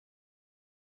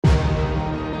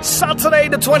Saturday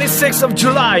the 26th of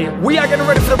July, we are getting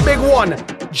ready for the big one.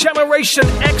 Generation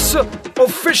X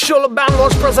official band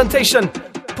launch presentation.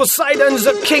 Poseidon's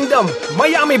Kingdom,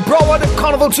 Miami Broward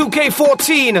Carnival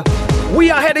 2K14.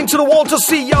 We are heading to the Walter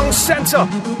C. Young Center,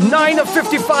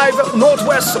 955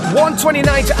 Northwest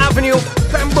 129th Avenue,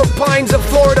 Pembroke Pines,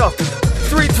 Florida,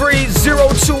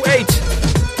 33028.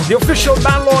 The official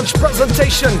band launch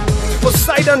presentation,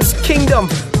 Poseidon's Kingdom.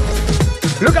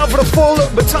 Look out for the full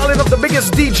battalion of the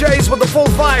biggest DJs with the full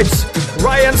vibes.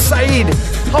 Ryan Saeed,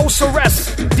 House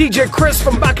Arrest, DJ Chris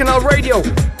from Bacchanal Radio,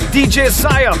 DJ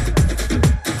Zaya.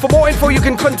 For more info, you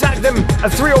can contact them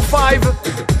at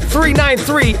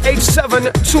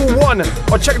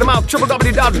 305-393-8721 or check them out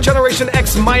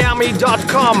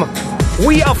www.generationxmiami.com.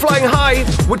 We are flying high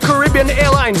with Caribbean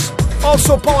Airlines,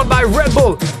 also powered by Red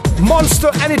Bull, Monster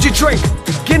Energy Drink,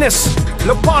 Guinness,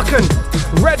 Leparkin,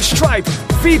 Red Stripe,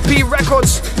 VP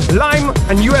Records, Lime,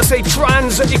 and USA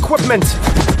Trans Equipment.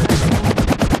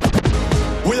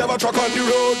 We have a truck on the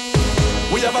road.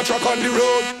 We have a truck on the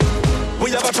road.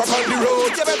 We have a truck on the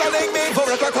road. You better link me for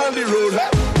a truck on the road.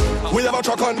 We have a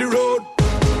truck on the road.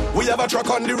 We have a truck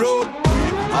on the road.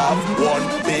 Have one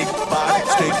big bad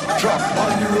stick truck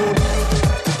on the road.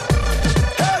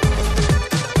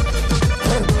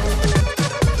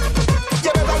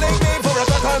 You better link me for a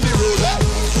truck on the road.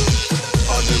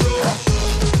 On the road.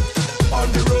 On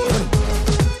the road.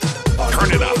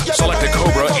 Turn it up. Select a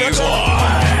Cobra is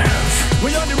live.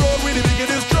 We on the road with the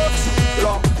biggest trucks.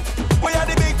 We are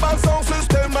the big band sound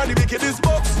system and the wickedest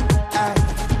box.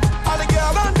 All the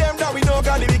girls and them that we know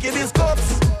got the wickedest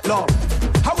cups. Lord,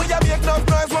 how will you make enough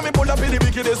noise when we pull up in the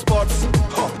wickedest spots?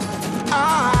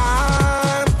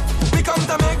 We come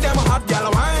to make them hot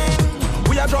gal wine.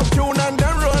 We are drop tune and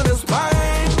then roll the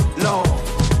spine. Lord,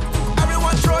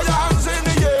 everyone throw your hands in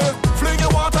the air. Fling your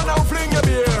water now, fling your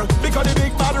beer. Because the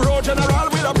big bad road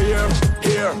general will appear.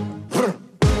 Here,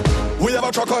 we have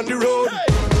a truck on the road.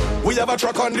 We have a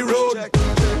truck on the road.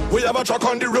 We have a truck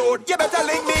on the road. You better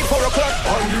link me for a clock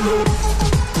on the road.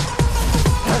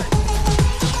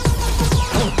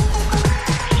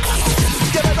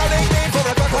 You better link me for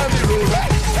a clock on the road.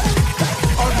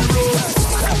 On the road.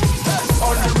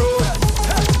 On the road.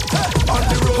 On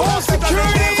the road. Oh,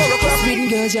 security! Sweet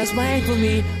girl, just wine for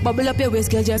me. Bubble up your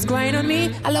waist, girl, just grind on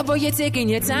me. I love how you're taking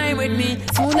your time with me.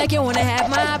 Smooth like you wanna have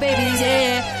my babies,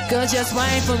 yeah. Girl, just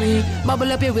wine for me.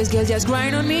 Bubble up your waist, girl, just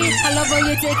grind on me. I love how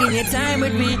you're taking your time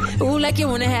with me. Ooh, like you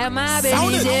wanna have my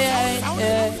babies,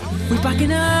 yeah. We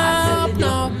packing up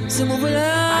now, so move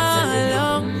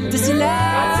along. This is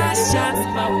last shot.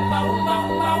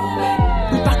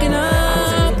 We packing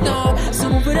up now, so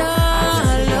move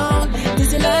along.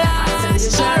 This is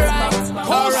last shot.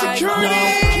 Alright, no. The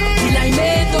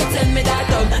limelight, don't tell me that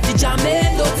done. The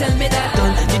jamming, don't tell me that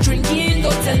done. The drinking,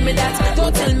 don't tell me that.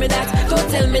 Don't tell me that, don't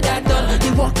tell me that done.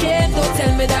 The walking, don't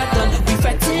tell me that done. We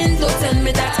fretting, don't tell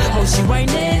me that. How she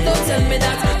whining, don't tell me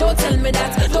that. Don't tell me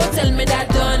that, don't tell me that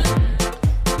done.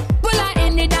 Pull her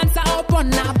in the dancer up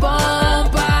on a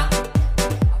bumper.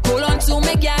 Hold on to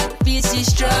me, girl, feel she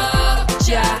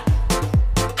structure.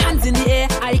 Hands in the air,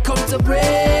 I come to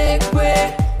break.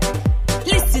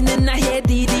 Listening, I hear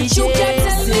the DJ. You can't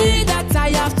tell me that I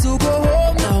have to go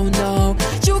home. No, no.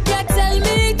 You can't tell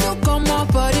me to come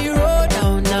up for the road.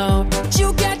 No, no.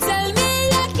 You can't tell me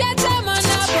I can't jam on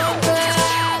a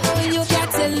bumper. You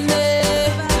can't tell me.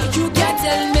 You can't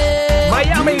tell me.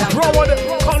 Miami Broward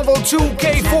Carnival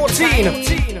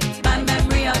 2K14. My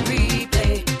memory on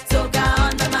replay, so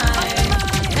down my mind.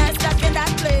 And I'm stuck in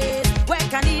that place where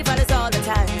carnival is all the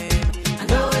time. I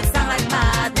know it sounds like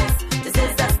madness. This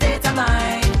is a state of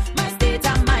mind. My state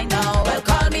of mind now. Well,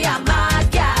 call me a mad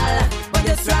gal. When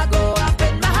the struggle up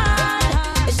in my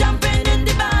hand, it's jumping in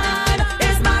the band.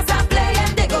 It's master play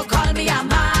and they go call me a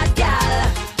mad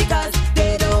gal. Because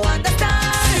they don't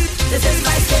understand. This is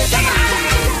my state of mind.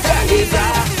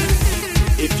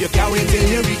 If you can't wait till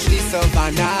you reach the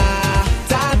savannah,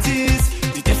 that is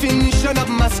the definition of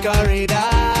masquerader.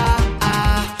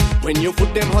 When you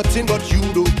put them hot in but you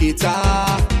don't cater,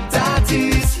 that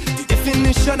is the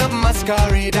definition of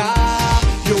masquerader.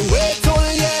 You wait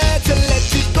all year to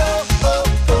let it go, oh,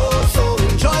 oh. So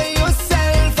enjoy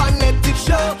yourself and let it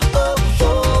show, oh,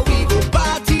 oh. We go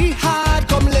party hard,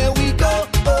 come let we go,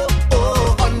 oh,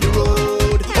 oh. On the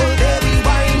road, all day we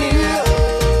whining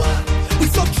low. We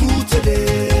so true to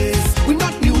this, we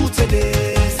not new to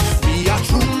this. We are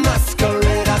true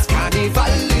masqueraders,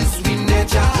 carnival is we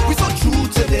nature. We so true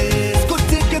to this, could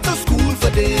take it to school for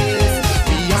this.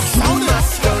 We are true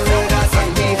masqueraders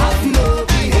and we have no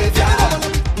behavior.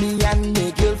 Me and me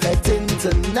girlfriend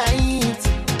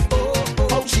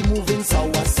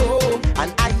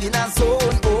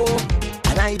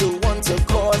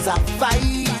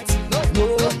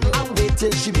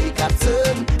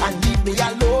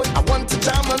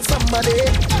body.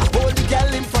 Hold the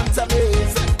girl in front of me.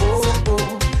 Oh,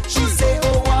 oh. She say,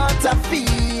 oh, what a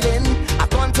feeling. I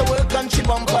gone to work on she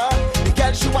bumper. The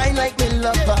girl, she whine like me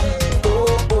lover.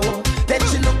 Oh, oh. Then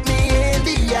she look me in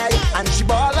the eye and she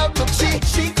ball out, look, she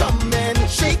coming,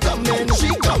 she coming, she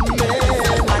coming.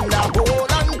 And I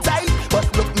hold on tight, but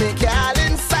look me girl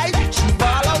inside. She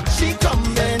ball out, she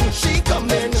coming, she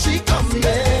coming, she coming.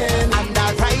 And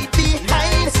I right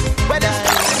behind when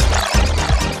it's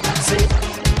say,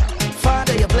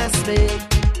 Father, you bless me,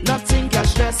 nothing can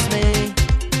stress me.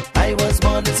 I was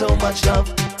born with so much love,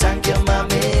 thank you,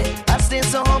 mommy. I stay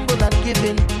so humble and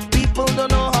giving. People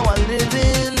don't know how I'm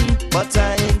living, but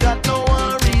I ain't got no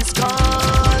worries,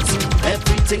 cause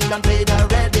everything done paid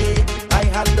already. I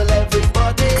handle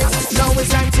everybody. Now it's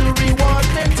time to reward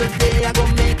me today. I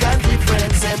gon' make a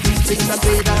difference. Everything done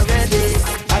paid already.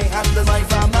 I handle my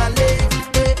family,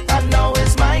 and now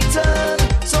it's my turn.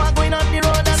 So I'm going on the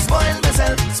road and spoil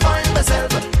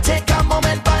myself. Take a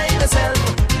moment by myself.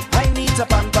 I need to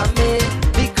pamper me,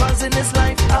 because in this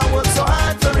life I work so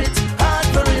hard for it,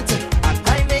 and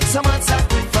I make so much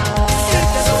sacrifice.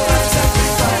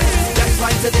 That's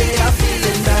why today I'm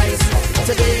feeling nice.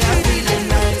 Today I'm feeling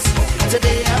nice.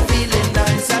 Today I'm feeling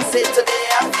nice. I say today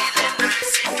I'm feeling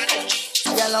nice.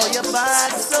 Girl, how you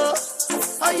bad so?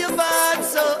 How you bad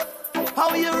so?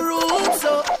 How you rude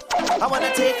so? I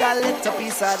wanna take a little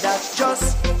piece of that.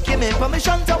 Just give me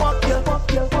permission to walk you.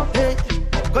 Hey.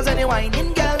 Cause any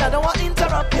whining girl, I don't want to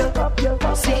interrupt you.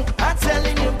 See, I'm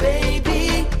telling you,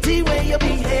 baby, the way you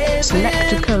behave.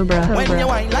 Selector Cobra. When you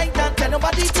whine like that, tell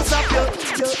nobody to stop you.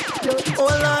 Oh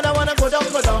Lord, I wanna go down.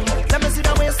 Let me see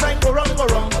the waistline go wrong.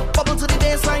 Bubble to the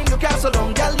baseline, you can't sit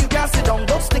down. Girl, you can't sit down.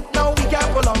 Don't stick now, we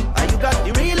can't go long. And you got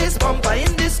the realest bumper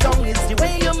in this tongue. It's the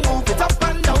way you move it up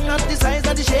and down. And the size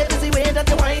and the shape is the way that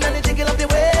you whine and the jiggle of the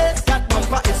waist. That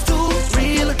bumper is too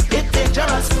real, it's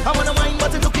dangerous. I wanna whine,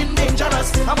 but it's looking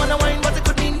dangerous. I wanna whine, but it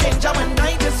could mean danger. And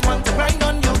I just want to grind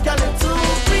on you, girl, it's too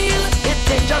real, it's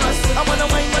dangerous. I wanna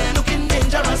whine, but it's looking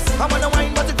dangerous. I wanna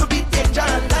whine, but it could be danger.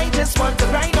 And I just want to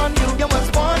grind on you. You was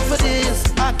born for this,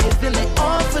 I'm giving it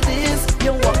all for this.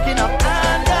 You're walking up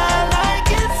and I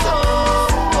like it so.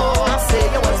 I say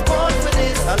you was born for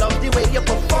this. I love the way you're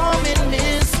performing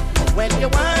this. When you're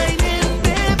whining,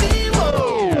 baby,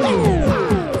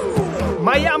 whoa.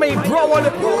 Miami Broward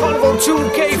Carnival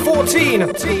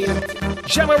 2K14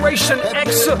 Generation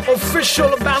X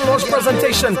official band launch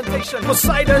presentation.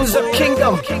 Poseidon's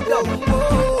Kingdom.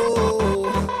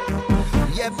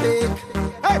 Yeah, big.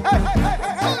 Hey.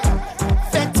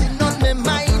 Fetting on my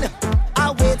mind.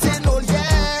 I'm waiting all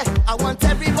year. I want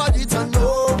everybody to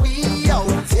know we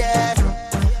out here.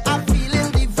 I'm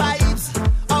feeling the vibes.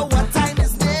 Oh, what time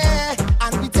is near?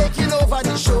 And we taking over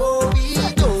the show. We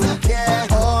don't care.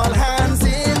 All hands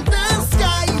in the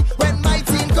sky when my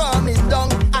team coming down.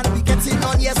 And we getting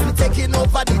on, yes, we taking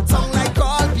over the tongue like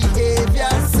all behavior.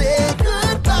 Say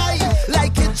goodbye,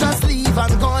 like it just leave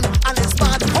and gone. And it's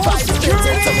bad vibes till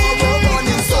tomorrow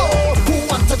morning. So who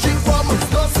want to drink from?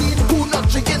 No scene. Who not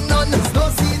drinking none? No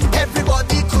scene.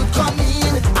 Everybody could come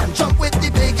in and jump with the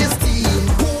biggest team.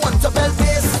 Who want to bell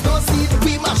bass? No scene.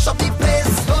 We mash up the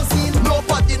place. No scene.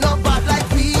 Nobody not bad like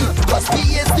we, cause we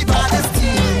is the baddest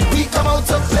team. We come out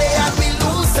to play and we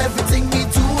lose everything we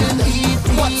do in EP.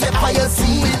 Whatever you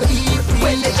see in EP.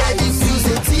 When they hear the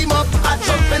music, team up and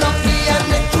jumping up me and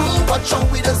the crew. Watch out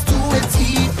with us do it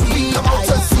EP. We come out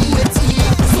to see it EP.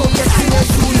 So get in and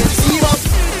do it team up.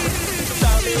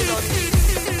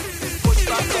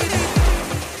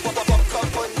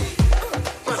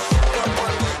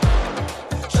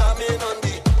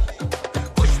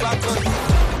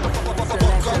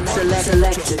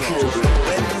 Selector Cobra.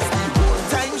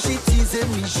 Time she teasing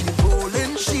me, she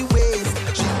rolling, she waist.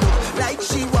 She look like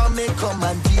she want me come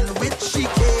and deal with she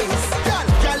case.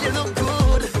 Girl, you look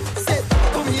good. Say,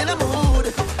 put me in a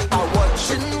mood. I'm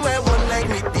watching where one leg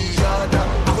meet the other.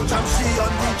 I go jam she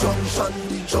on the junction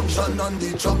on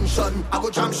the junction. I go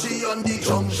jam she on the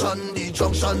junction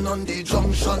on the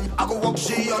junction. I go walk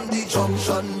she on the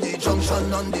junction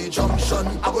on the junction.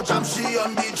 I go jam she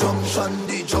on the junction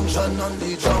on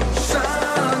the junction.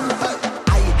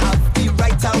 I have the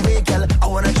right away, girl. I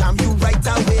wanna jam you right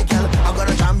away, girl. I'm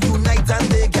gonna jam you night and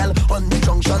day, girl. On the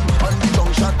junction. I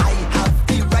have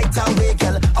the right away,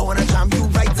 girl. I wanna jam you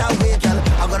right away, girl.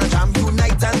 I'm gonna jam you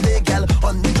night and day, girl.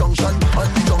 On the junction.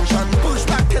 Push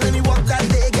back, let me walk that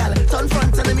day, girl. Turn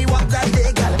front, let me walk that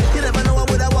day, girl. You never know I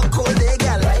would have walk all day,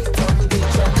 girl. Right on the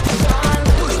junction.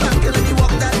 Push back, let me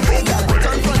walk that day, girl.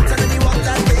 Turn front, let me walk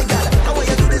that day, girl. How will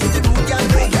you do this to do, girl?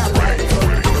 Right on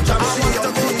the junction.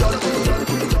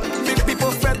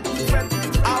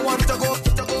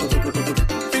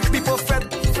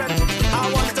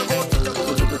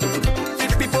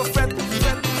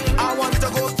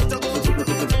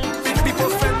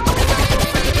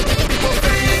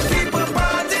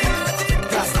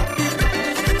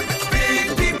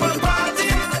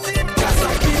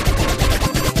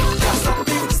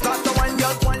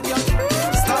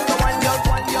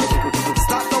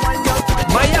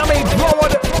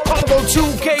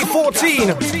 14.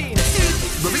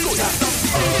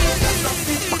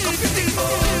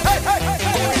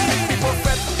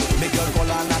 Make girl call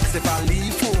her not if I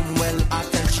leave home. Well, I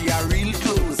tell she a real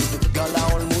close. Girl,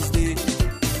 I almost did.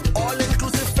 All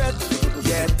inclusive fed.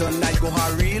 Yeah, tonight go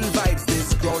her real vibes.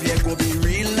 This crowd here go be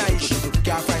real nice.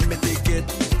 Can't find me ticket.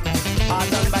 I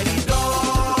done by the door.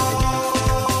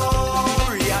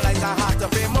 Realize I have to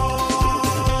pay more.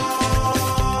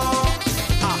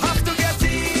 I have to get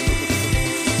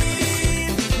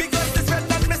in because this red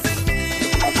not missing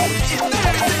me. It's not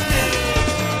missing me.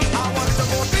 I want to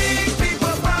go big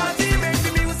people party, make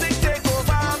the music take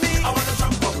over me. I want to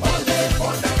jump up all day,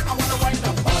 all night. I want to wind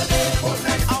up all day, all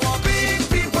night. I want big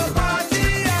people party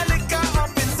and liquor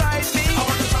up inside me. I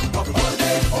want to jump up all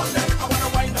day, all night. I want to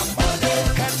wind up all day.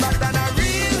 Head back down a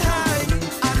real high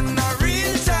and a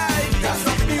real tight. Can't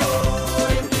stop me, oh,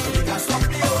 you can't stop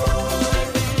me, oh.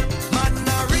 Man,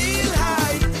 a real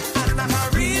high and a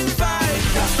real vibe.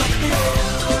 Can't stop me, oh,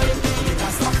 you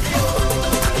can't stop me, oh.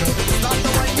 Stop the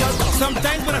wind up.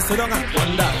 Sometimes when I sit down and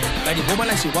wonder, like the woman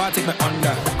like she want to take me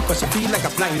under, cause she feel like a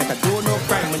fly, like a do no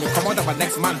crime when you come out of a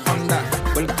next man Honda.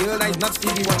 Well, girl, I'm not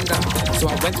Stevie Wonder, so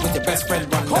I went with your best friend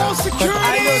Wonder. Call security! But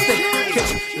I don't think,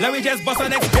 let me just bust a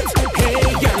next hit. Hey,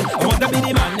 girl, I want to be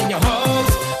the man in your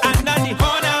house, and not the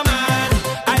corner man.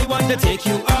 I want to take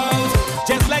you out,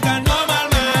 just like a normal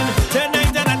man.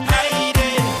 Tonight and at night,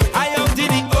 I out in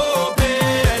the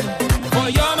open, for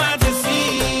your man to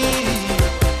see.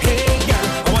 Hey, girl,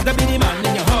 I want to be the man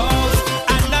in your house,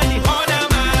 and not the corner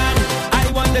man. I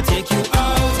want to take you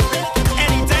out,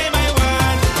 anytime I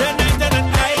want. Tonight and at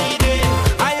night,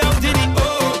 I out in the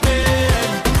open,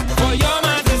 for your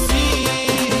man to see.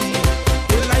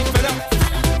 You like fed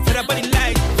up body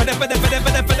light, fed up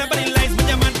body lights. When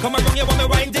your man come around, you want me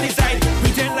wine to the side.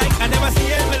 Pretend like I never see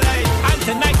it in my life. And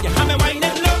tonight you have me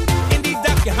whining low, in the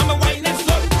dark you have me whining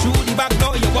slow. Through the back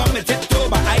door you want me tiptoe,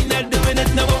 but I not doing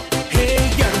it no more. Hey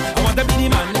girl, I want to be the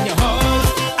man in your house,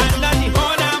 and not the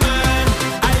corner man.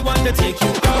 I want to take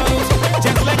you out,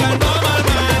 just like a normal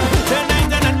man.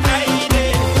 Tonight and at night,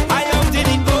 I out in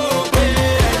the open,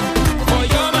 for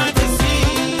your man to see.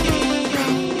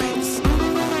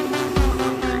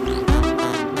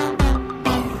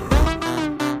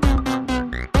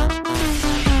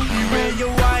 Where you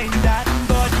wind that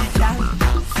body, girl,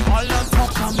 all on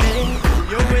top of me.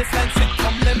 Your waistline sit,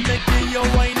 come let me give you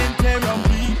whining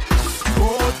therapy. Go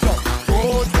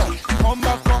down, come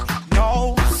back up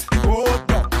now. Go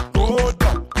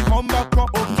down, come back up.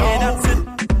 Okay, that's it.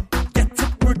 Get to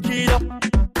work it up,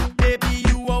 baby.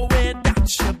 You aware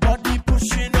that your body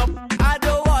pushing up. I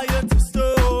don't want you to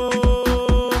stop.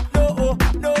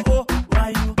 No, why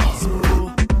you so?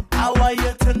 I want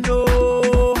you to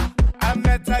know. I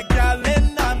met a gal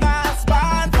in a mass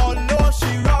band, although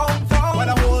she round down. When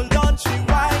I hold on, she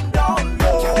wind down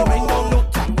low.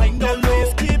 Can't wind down low.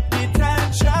 Please keep the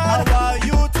tension. I want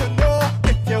you to know,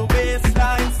 if your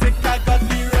waistline sick, I got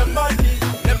the remedy.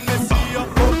 Let me see you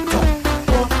go down.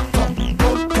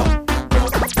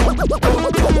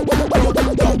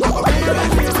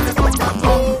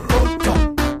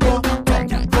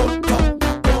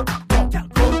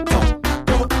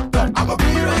 I'ma be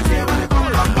right here when it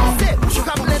comes down.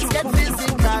 Come, let's get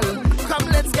physical. Come,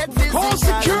 let's get physical. Call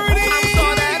security! I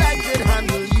thought that I could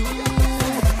handle you.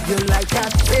 You like a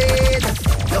fade.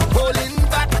 You're holding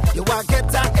back. You want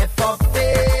get a F of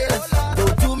fail.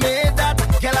 Don't do me that.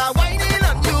 Girl, I'm whining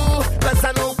on you. Cause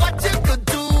I know what you could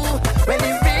do. When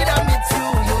you read on me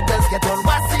too, you just get all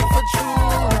wassy for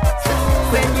true.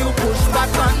 When you push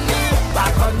back on me,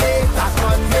 back on me.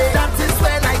 That is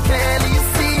when I clearly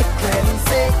see.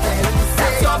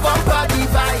 That's your bumper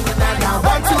divine. And I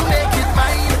want to make it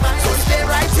mine. So stay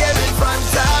right here in front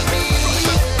of me.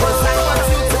 Cause I want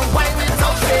you to wind it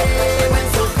okay. When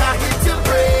soca hit your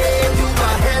brain, you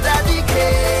ahead of the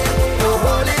game. Don't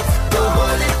hold it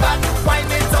back.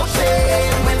 Wind it okay.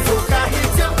 When soca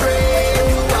hit your brain,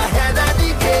 you ahead of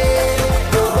the game.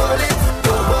 Don't hold it.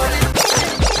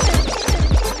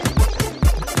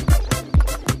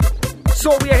 So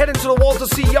we are heading to the Walter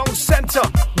C. Young Center,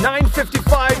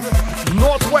 955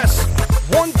 Northwest,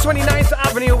 129th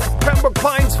Avenue, Pembroke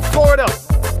Pines, Florida,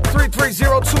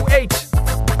 33028.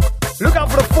 Look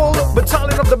out for the full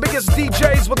battalion of the biggest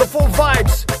DJs with the full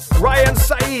vibes. Ryan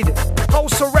Saeed,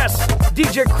 House Arrest,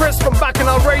 DJ Chris from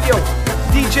Bacchanal Radio,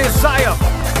 DJ Zaya.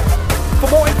 For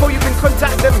more info, you can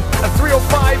contact them at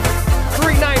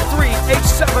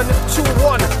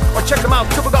 305-393-8721 or check them out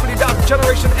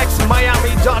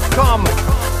www.generationxmiami.com.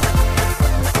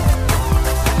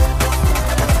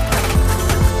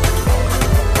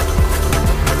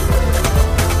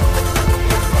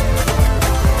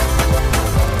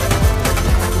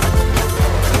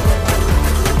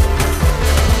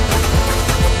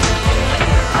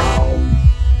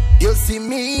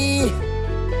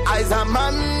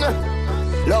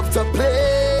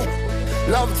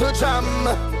 love to jam.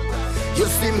 You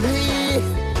see me,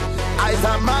 I's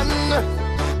a man.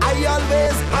 I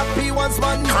always happy once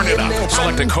man. Turn it up.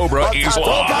 Selected Cobra is live. I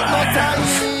don't got no time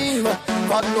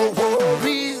for no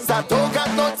worries. I don't got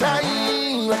no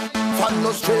time for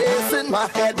no stress in my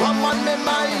head. One on my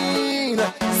mind.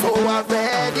 So I'm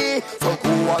ready to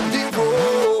go on the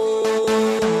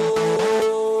road.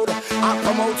 I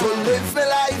come out to live my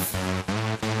life.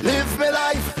 Live my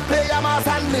life. Play a mass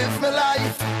and live my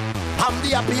life. I'm the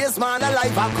happiest man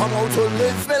alive. I come out to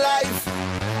live my life.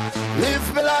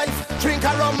 Live my life, drink a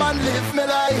rum and live my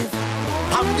life.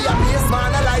 I'm the happiest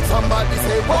man alive. Somebody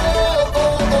say, whoa,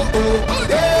 oh, oh, oh,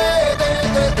 hey, hey,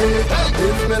 hey, hey.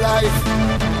 Live my life,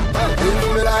 live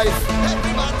my life.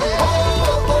 Oh,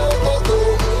 oh, oh,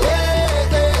 oh, hey,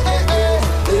 hey, hey, hey.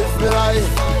 Live my life,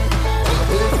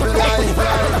 live my life.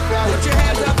 Put your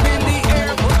hands up in the air,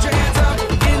 put your hands up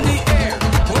in the air.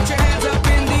 Put your hands up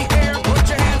in the air, put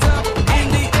your hands up in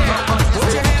the air. Put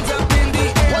your hands up in the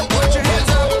air, put your hands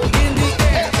up.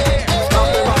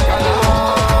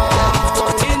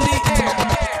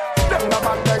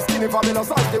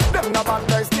 Fabulous as them, them na bad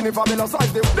guys, skinny fabulous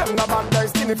as them, them na bad guys,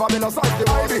 skinny fabulous as them.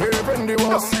 I behave in the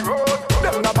world.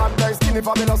 Them na bad guys, skinny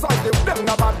fabulous as them, them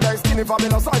na bad guys, skinny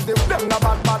fabulous as them, them na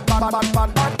bad.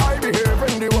 I behave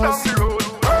in the world.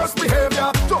 Worst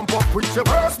behavior, jump up with your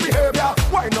worst behavior.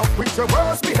 Wind up with your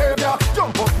worst behavior,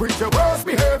 jump up with your worst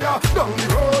behavior. Down the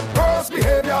road, worst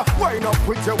behavior. Wind up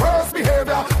with your worst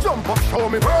behavior, jump up, show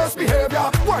me worst behavior.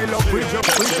 Wind up with your.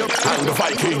 And the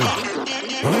Viking.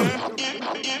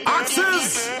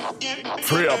 Axes!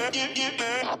 Free up.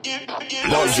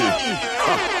 Logic.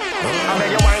 I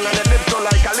beg you wine on the dipso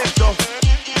like Calypso.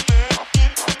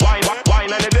 Wine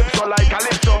on the dipso like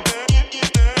Calypso.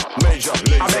 Major.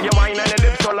 I beg you wine on the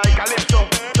dipso like Calypso.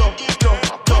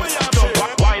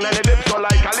 Wine on the dipso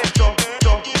like Calypso.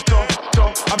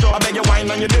 I beg you wine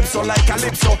on your dipso like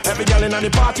Calypso. Every girl in the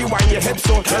party wine your hips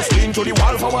so. Just lean to the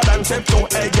wall forward and step so.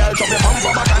 Hey girl, drop your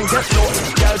bumper back and get low.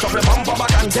 Girl, drop your bumper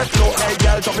back and get low. Hey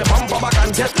girl, drop your bumper back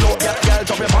and get low. Girl,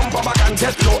 drop your bumper back and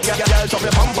get low. Girl, drop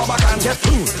your bumper back and get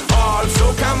low. All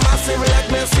soca massive, let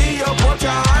me see you put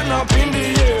your hand up in the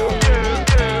air.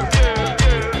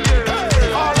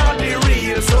 All of the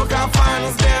real soca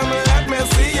fans, them let me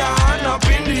see your hand up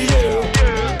in the air.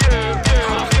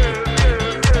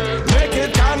 Make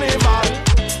it carnival.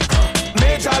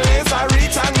 Major laser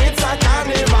reach and it's a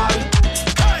carnival.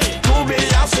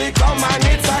 Kobayashi come and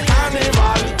it's a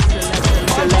carnival.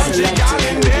 All bunch of girl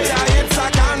in there, it's a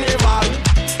carnival.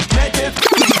 Make it.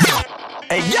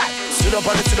 Hey yeah. Sit up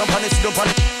on it, sit up on it, sit up on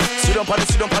it. Sit up on it,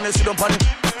 sit up on it, sit up on it.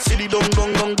 City dong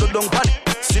dong dong dong dong pan.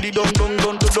 City dong dong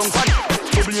dong dong dong pan.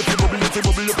 Bubble up, bubble up,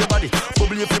 bubble up your body.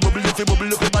 Bubble up, bubble up,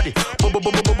 bubble up your body. Bubble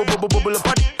bubble bubble bubble bubble up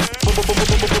body. Bubble bubble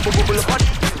bubble bubble bubble up body.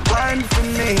 Wine for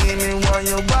me, while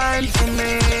you wine for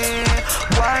me.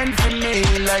 Wine for me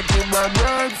like you are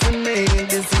work for me.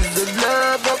 This is the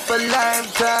love of a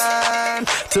lifetime.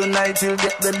 Tonight you'll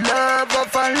get the love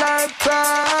of a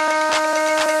lifetime.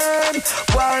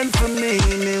 Wine for me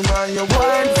while you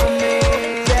wine for me.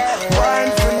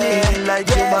 Wine for me like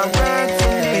you are work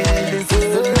for me. This is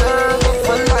the love of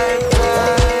a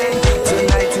lifetime.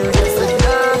 Tonight you'll get the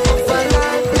love of a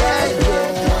lifetime.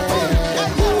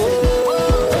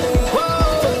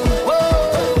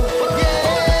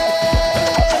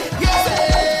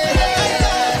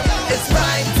 It's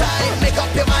prime time, make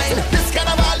up your mind. This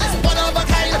carnival is one of a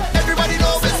kind. Everybody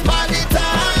knows it's party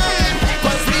time.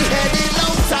 Cause we heading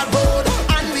out that road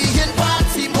and we in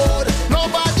party mode.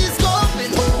 Nobody's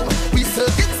going home. We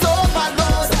still get so bad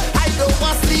road. I don't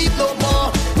want sleep no more.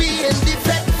 We in the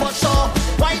bed for sure.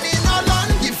 Whining all on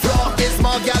the floor. It's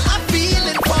more girl I'm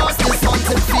feeling fast. This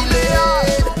haunted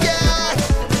feeling.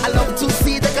 Yeah. I love to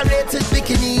see decorated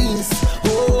bikinis.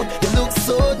 Oh, they look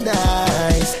so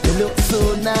nice. They look so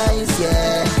nice,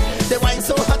 yeah. They wine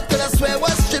so hot that I swear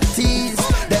was striptease.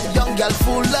 Them young girl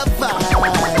full of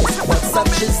vibes. But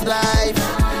such is life.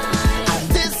 And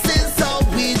this is how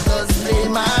we just play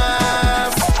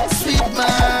mass. Sweet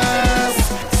mass,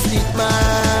 sweet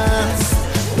mass.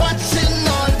 Watching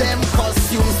all them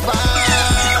costumes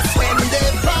pass. When they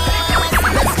pass,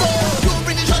 let's go. You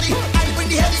bring the jolly, I bring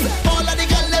the heavy. All of the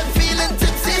girls them feeling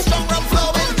tipsy. Strong rum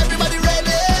flowing, everybody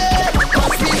ready.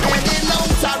 Cause we heading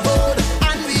out our road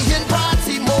and we in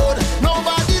party mode.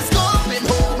 Nobody's going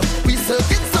home. We still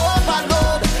get so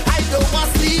overload. I don't want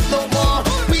sleep no more.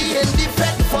 We in the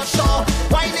bed for sure.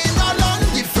 Whining all on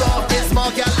the floor. It's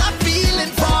more girl I'm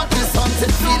feeling for this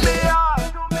haunted feeling.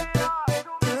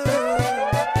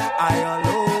 I all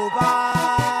over.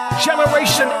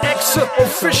 Generation X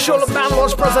official band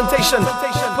launch presentation.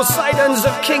 Poseidon's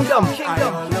Kingdom.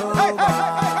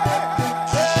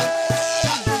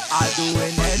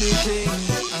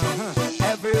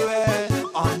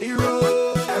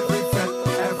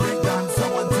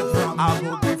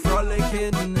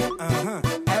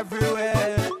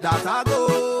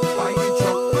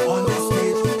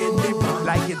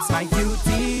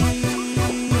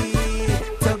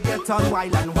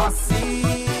 wild and wassy.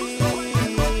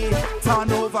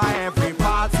 Turn over every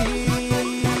party,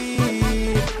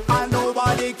 and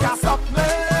nobody can stop me.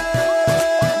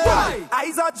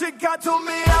 Eyes are drinker to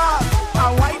me heart, a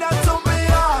winer to me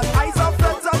heart. Eyes are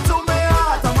flutter to me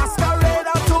heart, a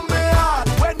masquerader to me heart.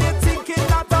 When you're thinking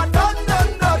that I done,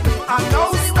 I know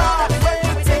start. When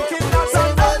you're thinking that I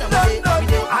done,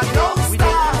 I know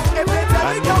start. Every time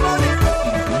you come on the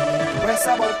road, press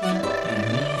a button,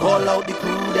 call out the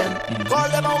crew then, call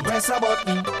them out, press a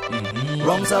button.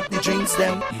 Rungs up the drinks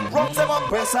them, rungs them up,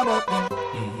 press a button.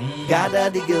 Gather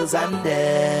the girls and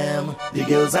them, the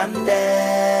girls and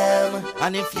them.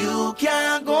 And if you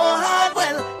can't go hard,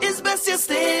 well, it's best you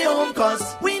stay home, cause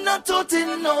we not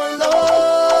toting no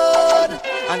load.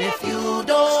 And if you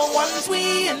don't want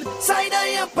we inside of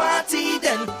your party,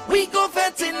 then we go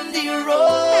vet in the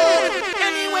road.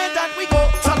 Anywhere that we go,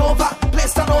 turn over,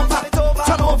 place turn over,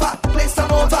 turn over, place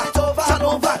turn over, turn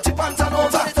over, tip and turn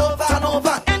over, turn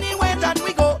over. Anywhere that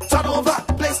we go, turn over,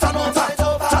 place turn over,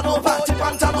 turn over, tip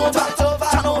and turn over,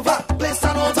 turn over, place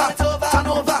turn over, turn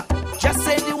over. Just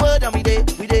say the word and we did.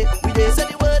 Say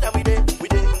the word and we did.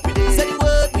 Say the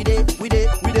word, we did.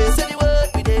 Say the word,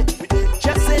 we did.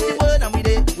 Just say the word and we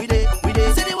did. Say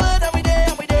the word and we did.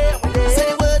 Say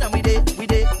the word and we did.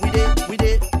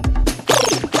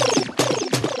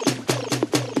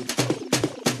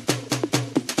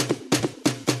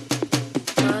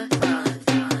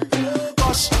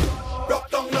 Rock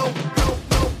down now,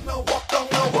 walk down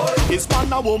now. It's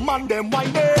man and woman, them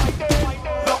whining.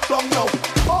 Rock down now,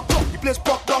 the place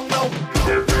rock down now.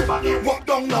 Everybody walk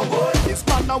down now. It's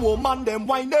man and woman, them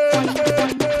whining.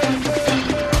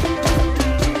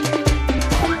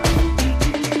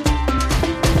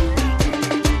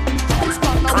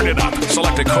 Turn it up.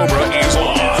 Selected Cobra is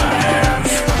live.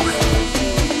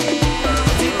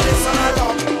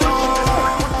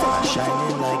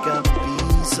 Shining like a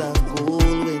piece of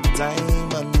gold with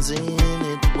diamonds in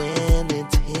it when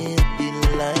it hit the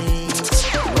lights.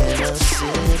 When I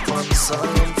sip on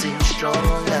something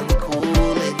strong and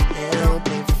cool, it help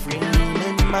me free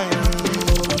my mind.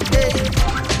 Hey.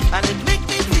 And it make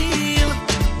me feel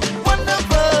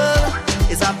wonderful.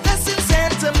 It's a blessing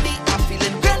sent to me. I feel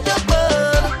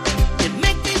incredible. It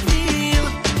make me feel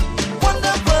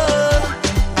wonderful,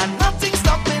 and nothing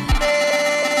stopping me.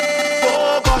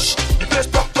 Oh gosh, the place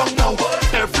rock down now.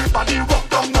 Everybody rock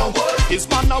down now. It's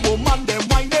man and woman, them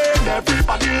whining.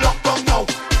 Everybody rock down now.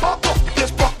 The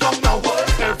place rock down now.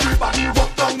 Everybody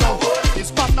rock down now.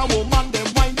 It's man and woman.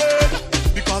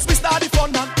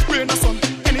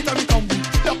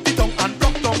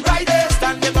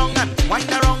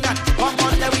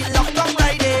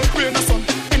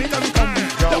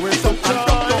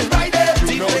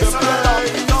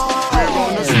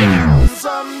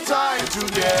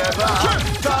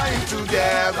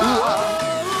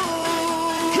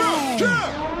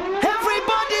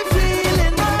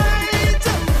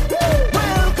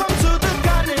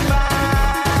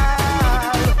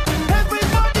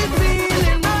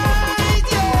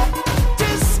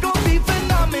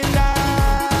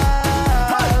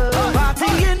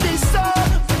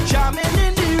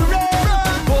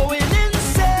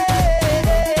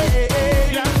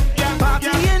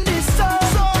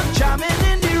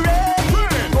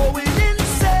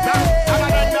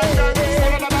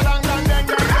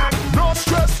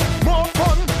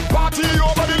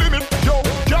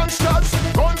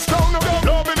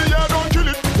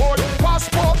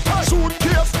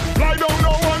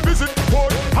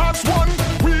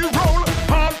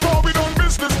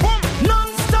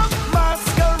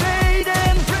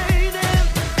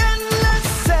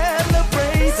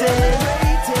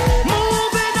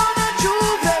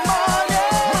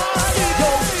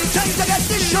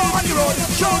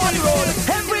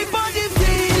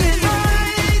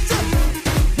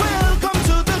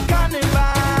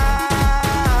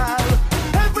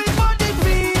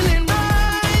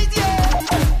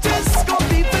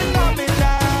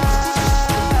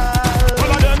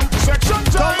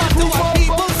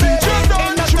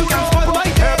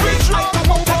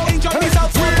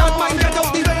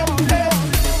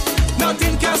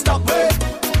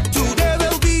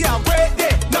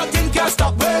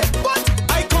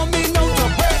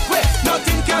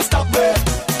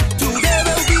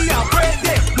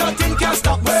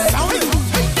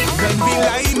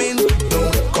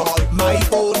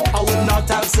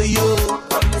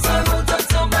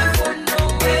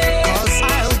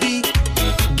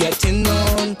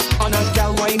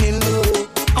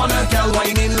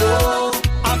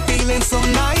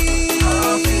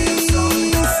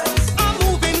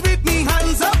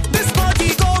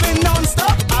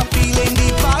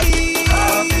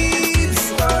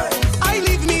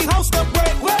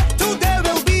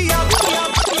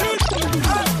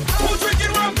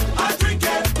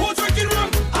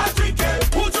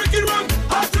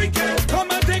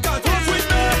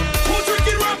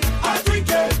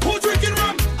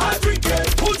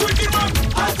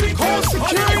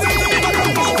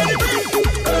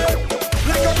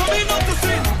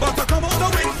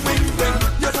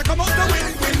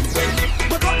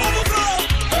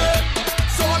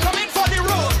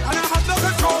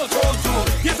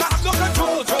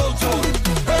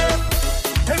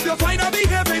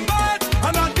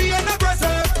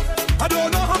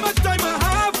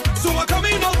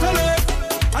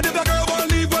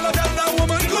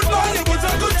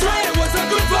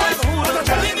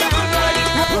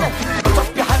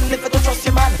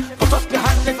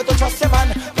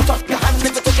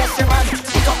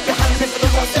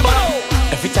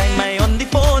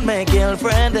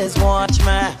 girlfriend is watch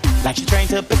me. Like she trying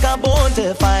to pick a bone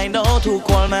to find out who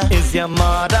call me. Is your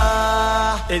mother?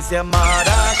 Is your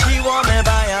mother? She want me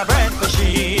buy a bread for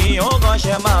she. Oh gosh,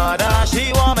 your mother.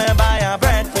 She want me buy a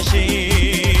bread for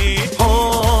she.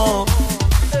 Oh,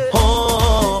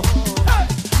 oh.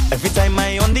 Every time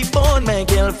I on the phone, my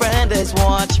girlfriend is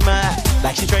watch me.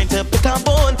 Like she trying to pick a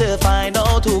bone to find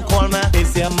out who call me.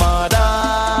 Is your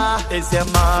mother? Is your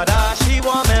mother? She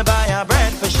want me buy a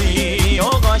bread for she.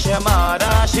 Oh gosh, your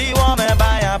mother. She want me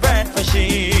buy a bread for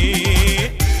she.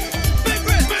 Big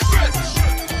bread, big bread.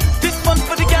 This one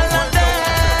for the gal and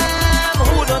them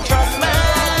who don't trust me.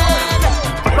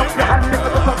 Put up your hand, nigga,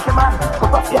 touch your man.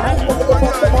 Put up your hand, nigga,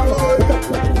 touch your man.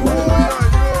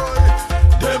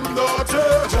 Them daughter,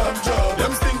 jam jam.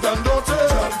 Them stink and daughter,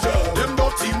 jam jam. Them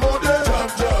dirty mother, jam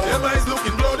jam. Them eyes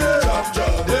looking bloody, jam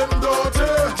jam. Them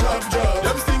daughter, jam jam.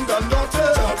 Them stink and daughter,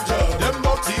 jam jam. Them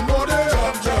dirty mother,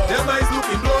 jam jam. Them eyes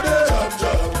looking bloody, jam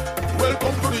jam.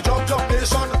 Welcome to the Jam Jam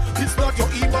Nation. It's not your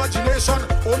imagination.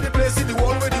 Only place in the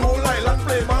world where the whole island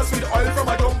play mass with oil from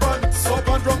a dump pan. Soap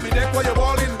and drum me neck while you're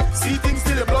balling. See things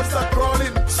till the blood start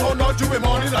crawling. So now Juve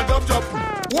morning a dub jump.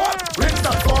 What? Rain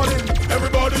start falling.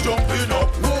 Everybody jumping up.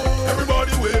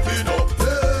 Everybody waving up.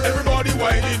 Everybody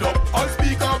winding up. All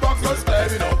speaker box just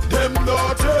climbing up. Them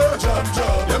daughter, jam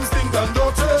jam. Them stink and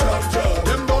daughter, jam jam.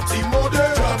 Them dirty mother,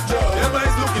 jam jam. Them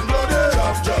eyes looking bloody,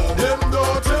 jam jam. Them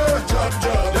daughter, jam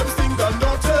jam. Them stink and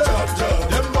daughter, jam jam.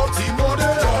 Them dirty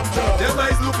mother, jam jam. Them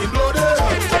eyes looking bloody,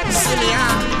 jam jam. See me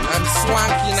out, I'm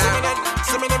swanky now.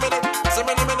 See me in a minute, see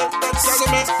me in a minute,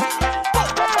 see me.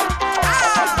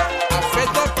 I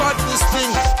fed up on this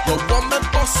thing. You want me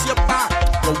bust your back,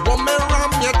 you want me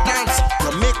ram your dance.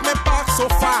 You make me back so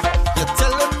far. You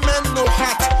telling me no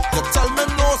hat, you tell me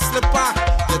no slipper,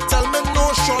 you tell me no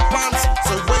short pants.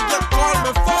 So when you call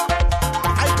me for, I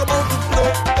come out to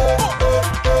play.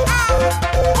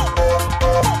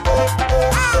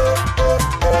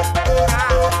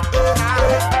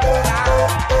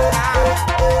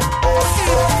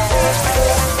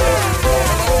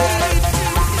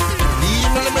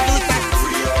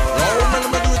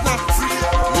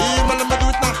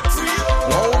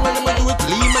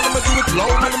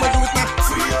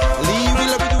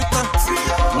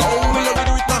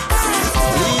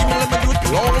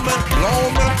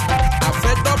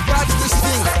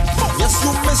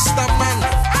 Mr. Man,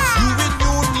 you in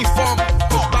uniform,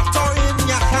 with baton in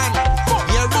your hand.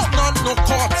 Here is none no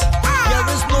court, here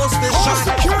is no station.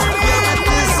 Here it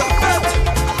is a bet,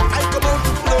 I come out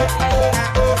to play.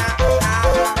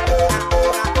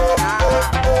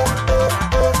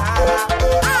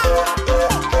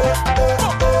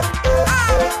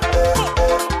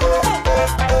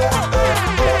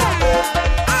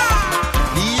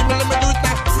 Leave me, let me do it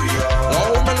now. No,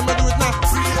 let me do it now.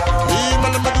 Leave me,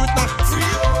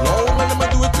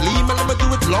 let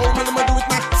me do it now.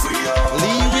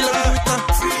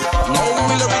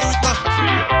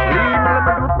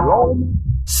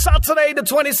 Saturday, the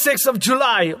 26th of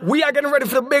July, we are getting ready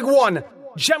for the big one.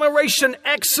 Generation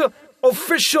X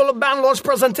official band launch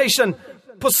presentation.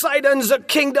 Poseidon's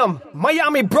Kingdom,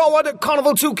 Miami Broward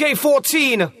Carnival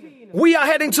 2K14. We are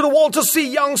heading to the Walter C.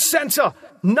 Young Center,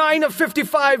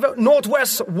 955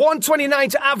 Northwest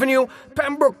 129th Avenue,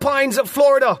 Pembroke Pines,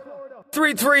 Florida,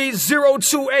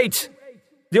 33028.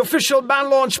 The official band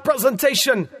launch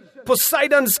presentation,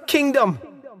 Poseidon's Kingdom.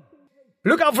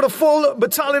 Look out for the full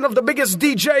battalion of the biggest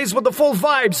DJs with the full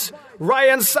vibes.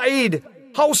 Ryan Saeed,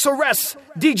 House Arrest,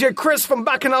 DJ Chris from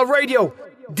Bacchanal Radio,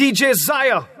 DJ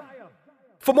Zaya.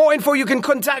 For more info, you can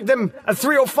contact them at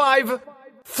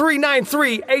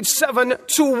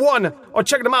 305-393-8721 or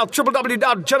check them out,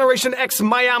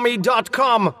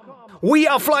 www.generationxmiami.com. We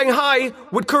are flying high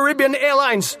with Caribbean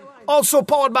Airlines, also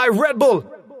powered by Red Bull,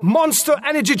 Monster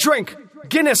Energy Drink,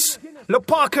 Guinness,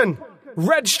 Leparken,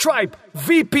 Red Stripe,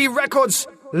 VP Records,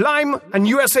 Lime, and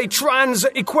USA Trans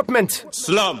Equipment.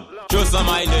 Slum, throw some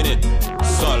oil in it.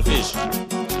 Saltfish,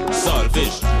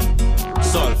 saltfish,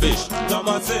 saltfish.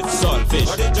 Saltfish.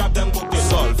 What they drop them cookies?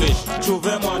 Saltfish. Throw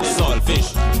them on it.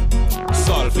 Saltfish,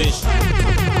 saltfish.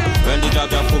 When they drop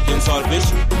them cooking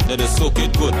saltfish, they just soak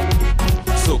it good.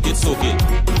 Soak it, soak it.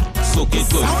 Soak it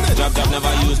good. Jab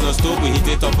never use no stove. We heat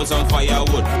it up with some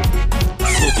firewood.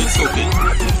 Soak it, soak it.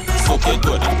 Soak it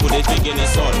good. Put it big in the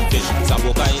saltfish.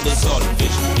 Samboka in the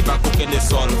saltfish. If I cook in the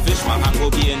saltfish, my hand go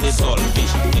be in the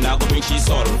saltfish. And I go bring she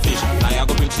saltfish. I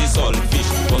go bring she saltfish.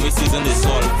 When we season the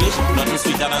saltfish, nothing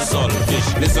sweeter than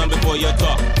saltfish. Listen before you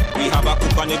talk. We have a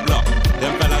cook on the block.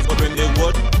 Them fellas go bring the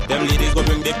wood. Them ladies go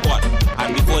bring the pot.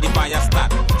 And before the fire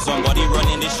start, somebody run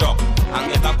in the shop and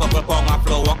get a couple pound of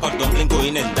flour, walk up dumpling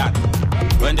going in that.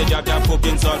 When they jab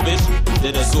cooking saltfish,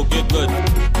 Did it soak it good?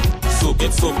 Soak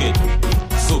it, soak it.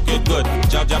 Soak it good.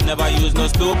 Jab never use no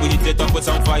stove, we heat it up with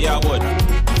some firewood.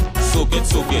 Soak it,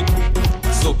 soak it.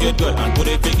 Soak it good and put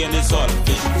it big in the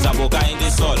saltfish. Zaboga in the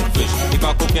saltfish. If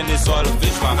I cook in the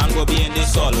saltfish, my hand will be in the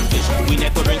saltfish. We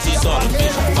need to rinse the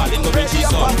saltfish. Falling to rinse the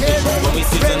saltfish. When we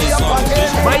sit in the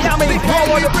saltfish. Miami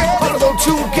Broward Carnival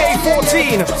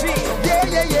 2K14.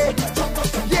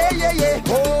 Yeah.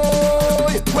 Oh,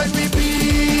 when we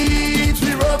beat,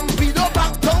 we run, we don't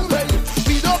back down.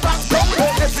 We don't back down.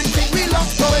 Everything we love.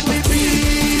 When we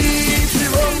beat, we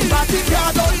run, party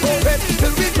card on.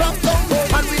 Till we drop down.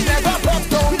 And we never drop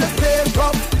down. We just play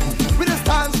drop. We just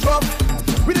dance drop.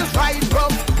 We just ride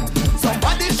drop.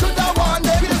 Somebody should have won.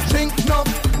 We just drink enough.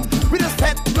 We just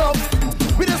pet enough.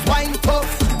 We just wine tough.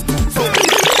 So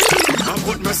I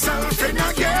put myself in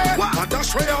again. I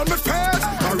dash way on my face.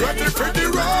 I'm ready for the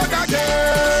road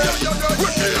again.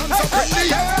 With the hands up in the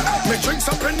air, my drinks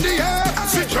up in the air.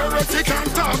 Security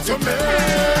can't talk to me.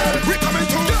 We coming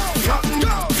to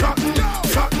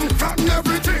flatten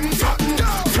everything. Flatten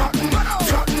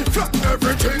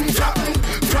everything.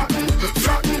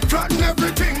 Flatten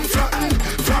everything. Flatten.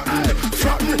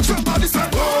 Somebody say,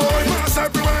 boy, mass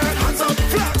everywhere. Hands up,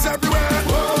 flags everywhere.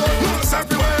 Mass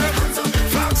everywhere. Hands up,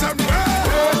 flags everywhere.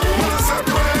 Mass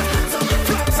everywhere.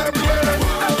 Flags everywhere.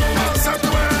 Mass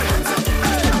everywhere.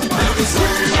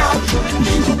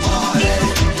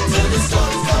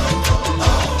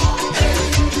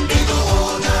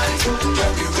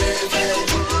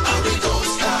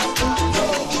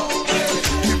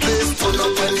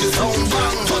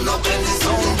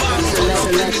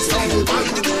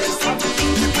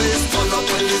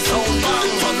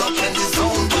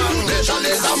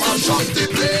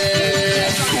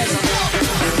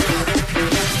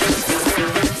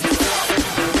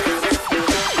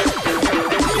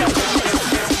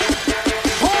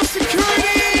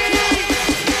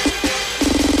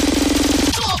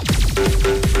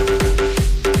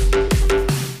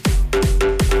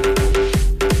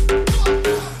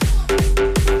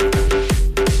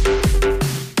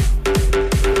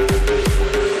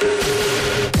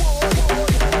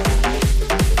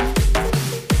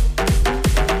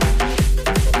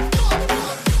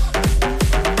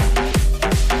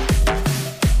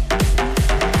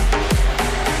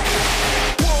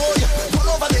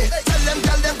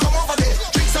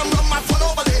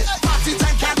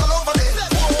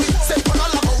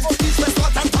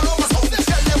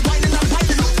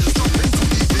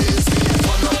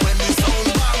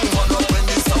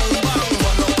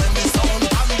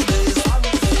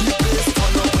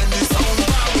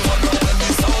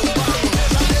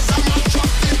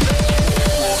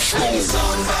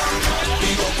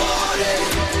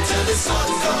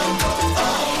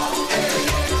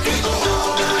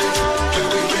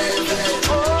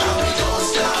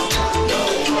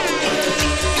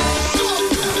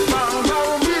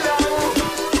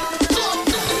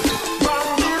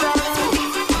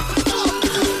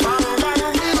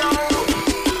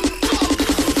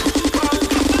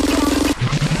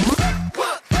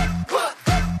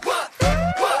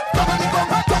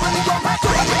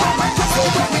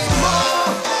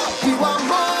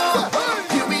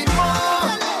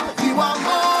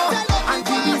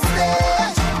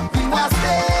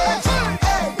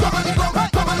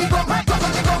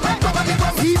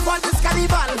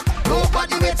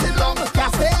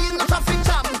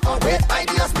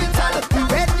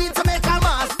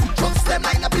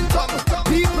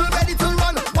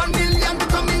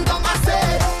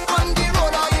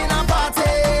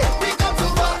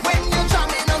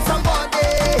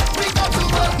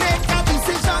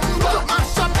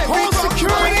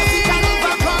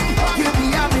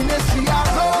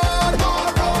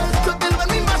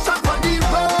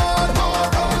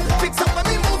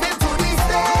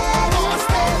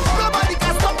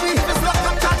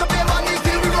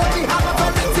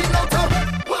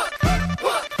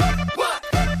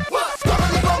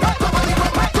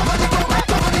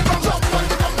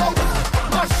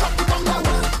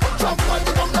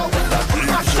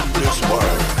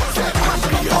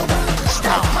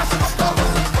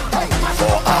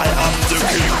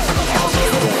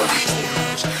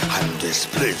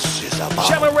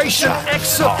 Generation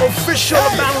X official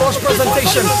band launch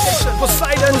presentation.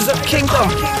 Poseidon's Kingdom.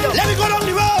 Let me go down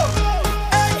the road.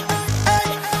 Hey,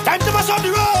 time to bust on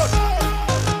the road.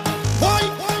 Boy,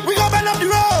 we go bend up the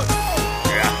road.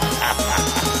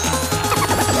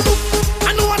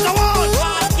 I know what I want.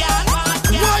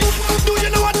 Boy, do you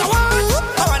know what I want?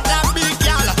 I want that big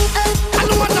girl. I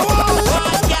know what I want. I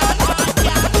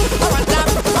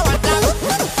want that.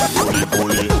 Roll it.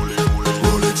 Roll it.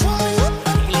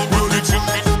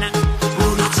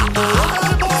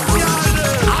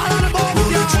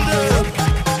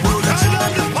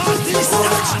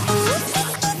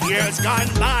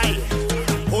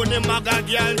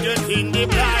 girl just in the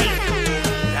blind.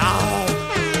 Now,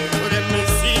 so let me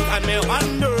see and me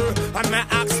wonder and me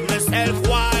ask myself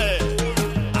why.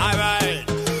 Alright,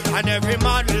 and every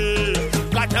model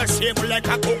got a shape like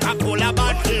a Coca-Cola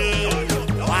bottle.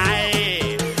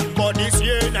 Why? But this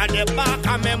year in the back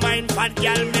of my mind, fat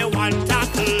girl me want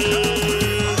tackle.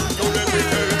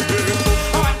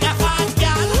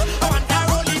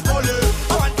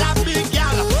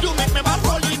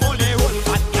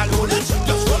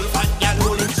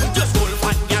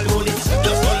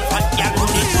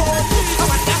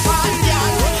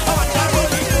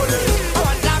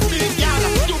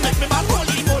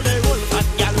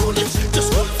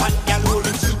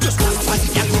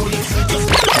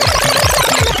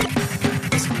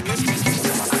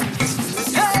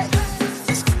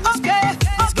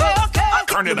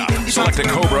 Selected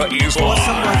Cobra is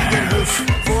live.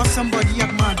 For somebody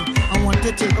at man, I want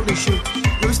to take out the shit.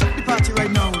 Don't stop the party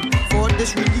right now. For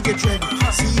this really get ready.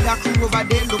 See that crew over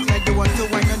there look like they want to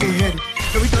wine on their head.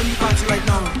 Let me turn the party right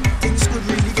now. Things could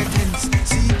really get tense.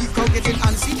 See the crowd getting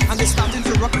antsy and they're starting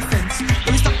to rock the fence.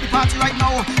 Let me stop the party right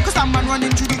now. Cause that man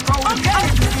running through the crowd. And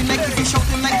he's looking like if he's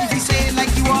shouting, like if he's saying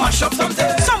like you want mash up something.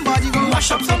 Somebody will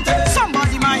mash up something.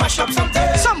 Somebody might mash up something.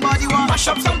 Somebody will mash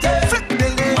up something. Flip the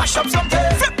building, mash up something.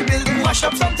 Flip the building, mash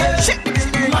up something. Shake the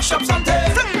building, mash up something.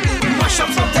 Flip the building, mash up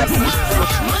something.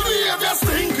 My behavior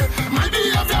stink, my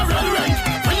behavior red rank.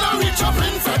 When I reach up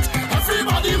in fat,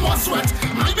 everybody must sweat.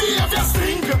 My behavior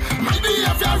stink, my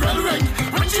behavior red rank.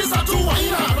 When she start to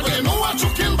whine hard, but they know what you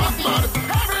can back mad.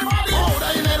 Everybody hold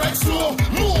in it like slow,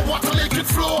 move water like it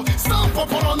flow. Stamp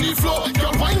up on the floor,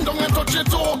 girl wind down and touch your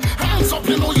toe. Hands up,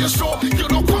 you know you're sure. You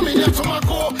don't come in here to my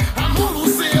go. And all who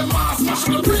say mass, smash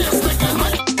the place, take a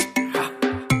night.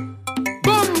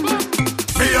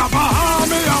 Me a Baha,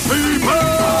 me a people.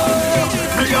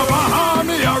 Me a Baha,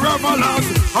 me a revelers.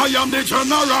 I am the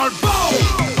general. Bow.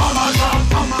 Bomber drop,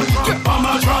 bomber drop,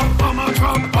 bomber drop, bomber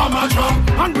drop, bomber drop.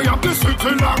 And we have the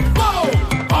city lock. Bow.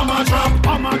 Bomber drop,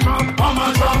 bomber drop,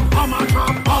 bomber drop, bomber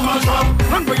drop, bomber drop.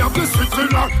 And we have the city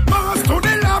lock. Mass to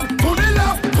the left, to the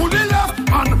left, to the left.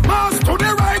 And mass to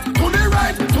the right, to the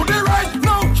right, to the right.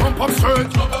 Now jump up straight,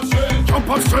 jump up straight, jump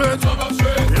up straight, jump up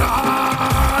straight.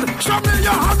 Lord, show me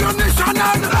your ammunition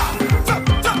and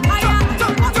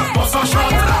what's a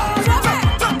shot?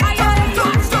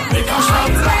 Make a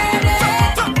shot.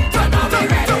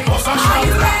 What's a shot?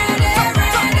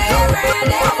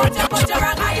 Put your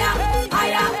rank higher,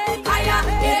 higher, higher.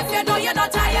 If you know you're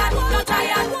not tired, not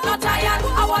tired, not tired.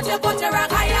 I want you to put your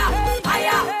rank higher,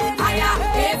 higher, higher.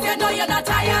 If you know you're not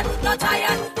tired, not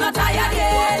tired, not tired.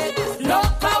 Yeah.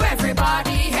 Look how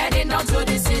everybody heading down to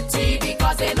the city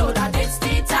because they know that it's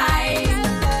the time.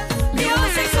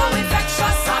 Music so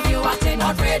infectious, have you acting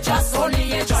outrageous?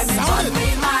 Only enjoyment on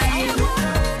me mind.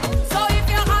 So if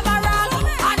you have a rag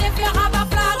and if you have a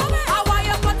flag, I want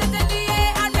you put it in the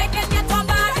air and make it get on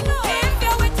back. If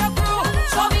you're with your crew,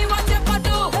 show me what you can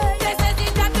do. This is the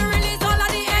time to release all of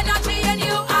the energy in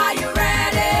you. Are you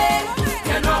ready?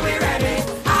 You know we ready.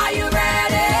 Are you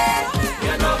ready?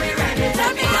 You know we ready.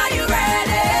 Tell me, are you ready?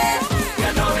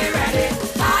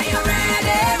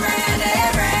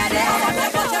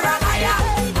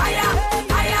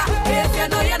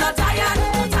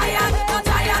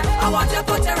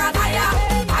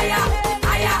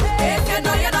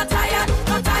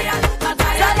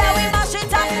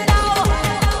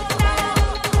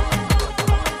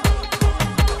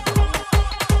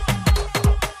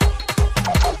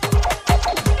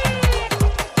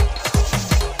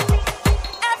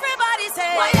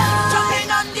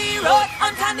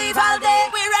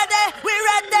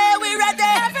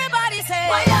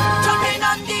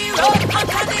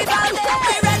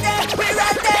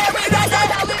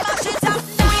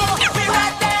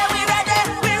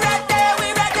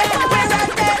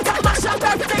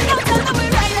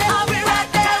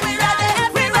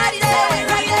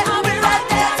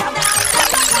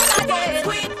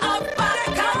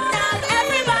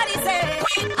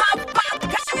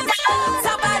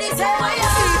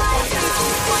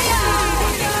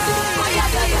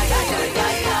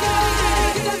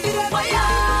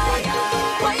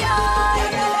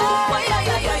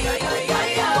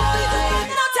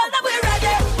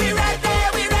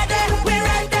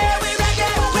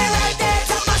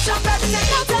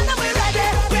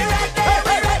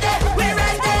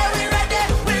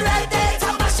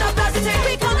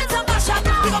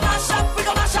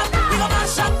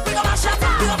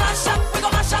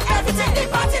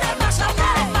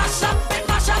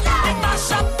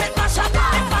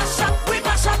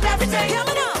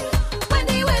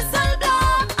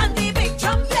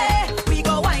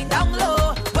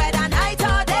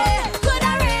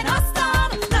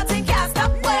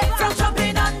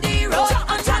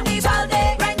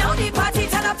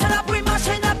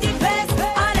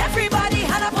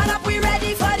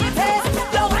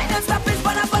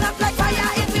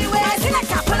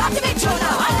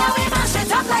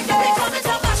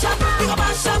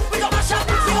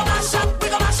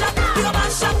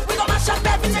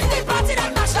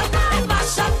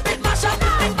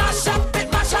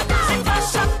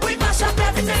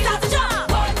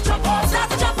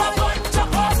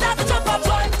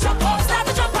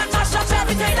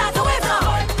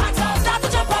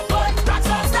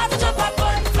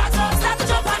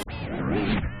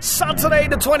 Saturday,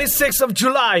 the 26th of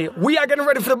July, we are getting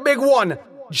ready for the big one.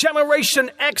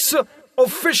 Generation X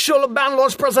official band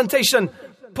launch presentation.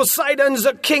 Poseidon's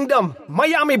Kingdom,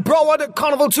 Miami Broward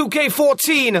Carnival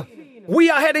 2K14. We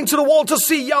are heading to the Walter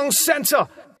C. Young Center.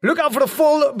 Look out for the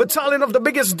full battalion of the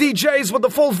biggest DJs with the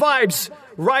full vibes.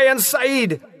 Ryan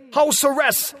Saeed, House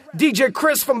Arrest, DJ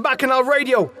Chris from Bacchanal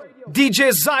Radio,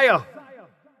 DJ Zaya.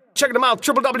 Check them out,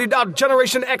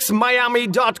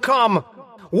 www.generationxmiami.com.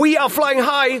 We are flying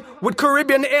high with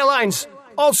Caribbean Airlines,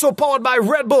 also powered by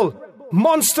Red Bull,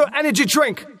 Monster Energy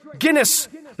Drink, Guinness,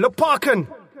 Leparken,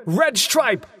 Red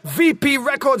Stripe, VP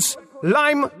Records,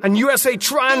 Lime, and USA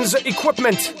Trans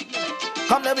Equipment.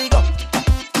 Come there we go.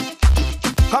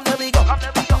 Come there we go. I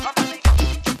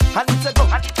need to go.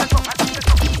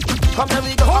 Come there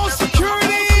we go. Whole security.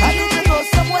 I need to go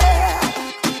somewhere.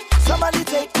 Somebody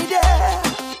take me there.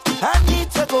 I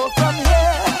need to go from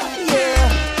here.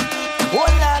 Yeah.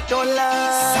 Oh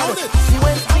Lord. See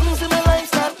when things in my life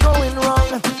start going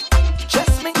wrong,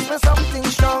 just mix me something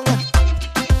strong,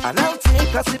 and I'll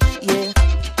take a sip, yeah,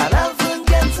 and I'll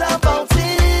forget about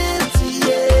it,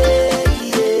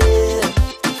 yeah.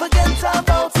 Forget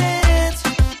about it,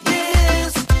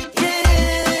 yes.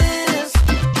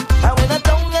 And when I'm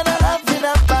down and I'm having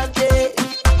a bad day,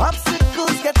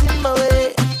 obstacles get in my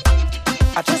way,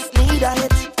 I just need a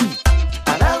hit,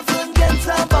 and I'll forget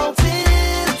about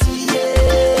it,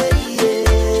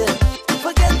 yeah.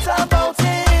 Forget about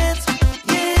it,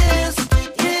 yes.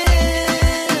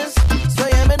 So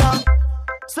yeah, me now.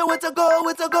 So where to go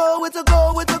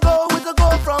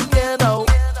from here now?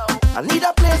 I need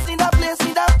a place,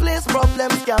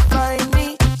 problems can't find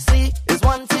me. See, it's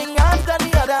one thing after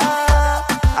the other.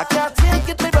 I can't take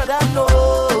it, my brother, no.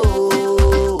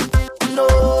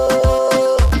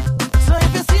 So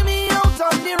if you see me out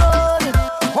on the road,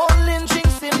 holding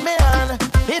drinks in my hand,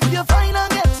 if you find I'm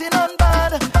getting on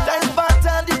bad, that's part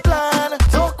of the plan.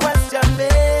 Don't question me.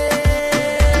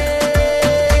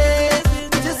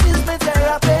 This is my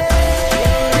therapy.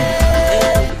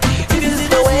 This is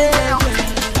the way.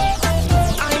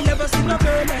 I never seen a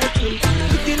girl like you.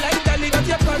 If you like that, leave out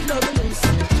your front of the loose.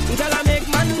 Girl, I make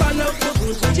man run out the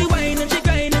booze. When she whine and she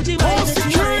grind and she whine and she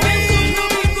whine. Yeah.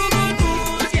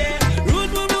 Good,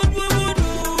 yeah.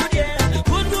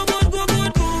 Good,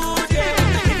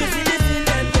 yeah. If you see this in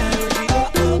that girl,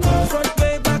 front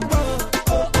way, back row.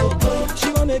 She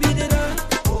wanna beat it up.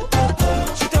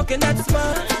 She talking that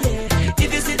smart, yeah.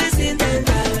 If you see this in that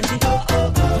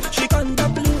girl, she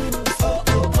conduct blues.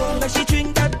 Like she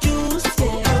drink that juice,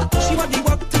 yeah. She want to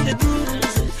walk to the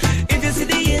grooves. If you see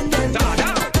the Indian,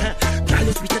 girl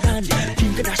is sweeter than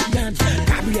Kim Kardashian,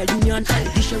 Gabrielle Union,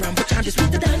 Alicia Rambutan, is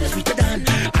sweeter than.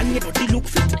 And your body look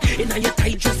fit in your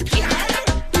tight dress, yeah.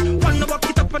 Wanna walk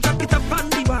it up and jack it up on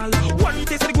the wall. One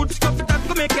taste of the good stuff that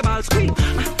go make your ball scream.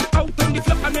 Out on the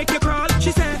floor and make you crawl.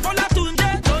 She said, "Hola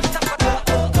tunde, don't stop at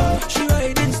all." She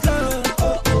riding slow.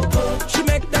 She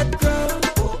make that grow.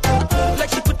 Like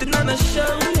she putting on a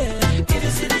show, yeah. If you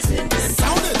see this in the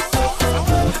sound,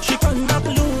 she come back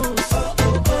loose.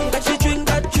 Like she drink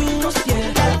that juice,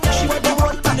 yeah. She want to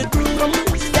walk on the groove.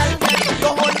 Go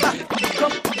hold back,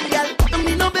 come, girl.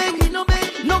 Me no beg,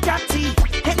 no catty.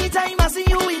 Anytime I see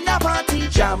you in a party,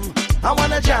 jam. I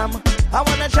wanna jam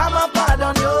up hard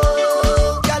on you,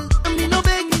 girl. Me no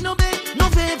beg, no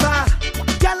favor.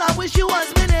 Girl, I wish you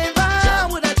was me neighbor.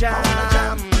 Woulda jam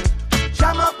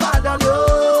up hard on you.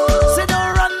 Say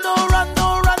don't run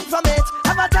from it.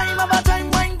 Have a time,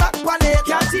 wind back on it.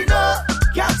 Can't you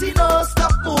know,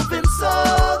 stop moving so,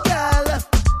 girl.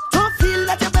 Don't feel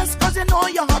like your best 'cause you know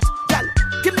you're hot, girl.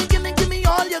 Give me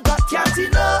all you got. Can't you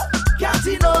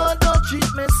know, don't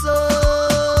treat me so.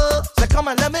 So come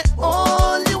on, let me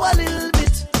hold you a little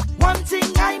bit. One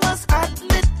thing I must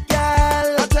admit,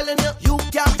 girl, I'm telling you, you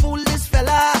can't fool this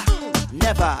fella.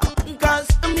 Never. 'Cause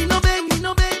me no beg,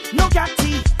 no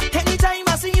catty. Anytime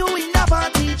I see you in a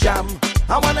party, jam.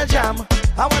 I wanna jam up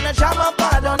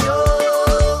hard on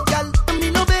you, girl. Me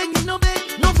no beg, no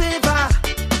favor.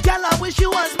 Girl, I wish you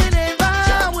was me neighbor.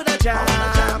 Woulda jam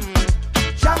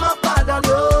up hard on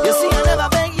you. You see, I never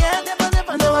beg yet, never.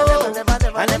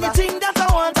 And anything that I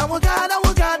want, I will God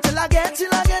till I get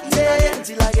it.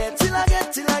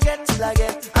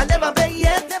 I never beg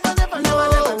yet, never.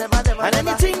 And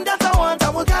anything that I want, I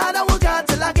will God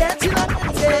till I get it.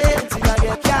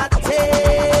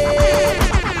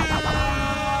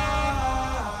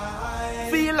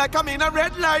 Feel like I'm in a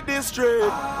red light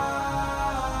district.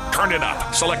 Turn it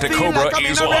up. Selected Feel Cobra like I'm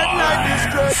is in a red light live.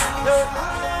 district.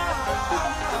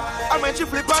 And when she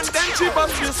flip and then she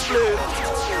bust this split.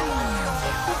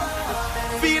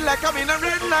 Feel like I'm in a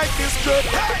red light district.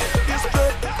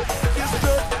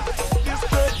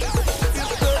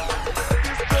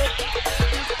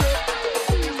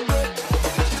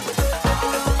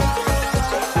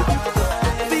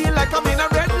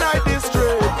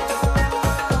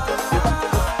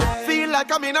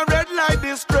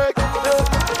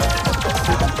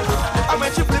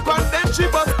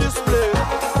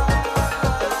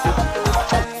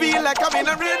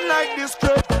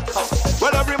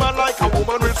 like a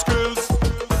woman with skills.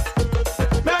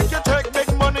 Make you take big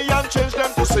money and change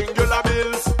them to singular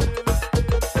bills.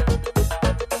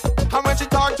 And when she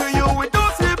talk to you with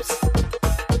those hips,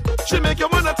 she make you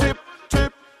wanna tip,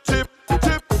 tip, tip,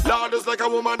 tip. Lord, is like a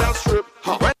woman that strip.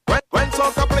 When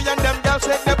soca play and them girls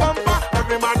shake the bumper,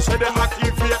 every man say they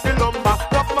activate the number.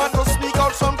 Rough man to speak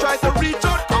out, some try to reach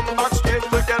out, come backstage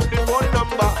to get the phone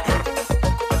number.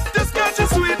 This girl she's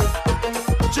sweet,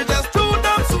 she just too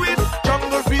damn sweet.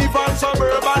 Jungle fever and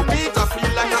suburban meat, I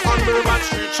feel like I'm on urban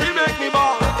street. She make me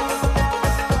ball.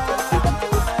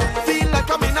 Feel like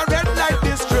I'm in a red light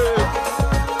district.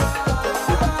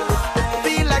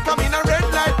 Feel like I'm in a red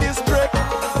light district.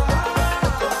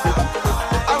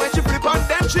 And when she flip on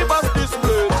then she bust this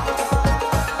split.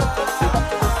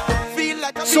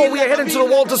 So we are heading to the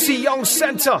Walter C. Young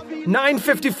Center,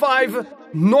 955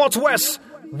 Northwest,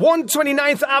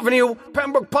 129th Avenue,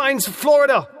 Pembroke Pines,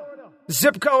 Florida.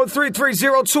 Zip code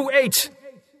 33028.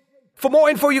 For more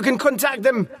info, you can contact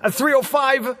them at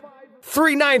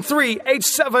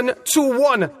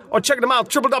 305-393-8721 or check them out,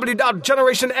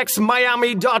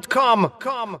 www.generationxmiami.com.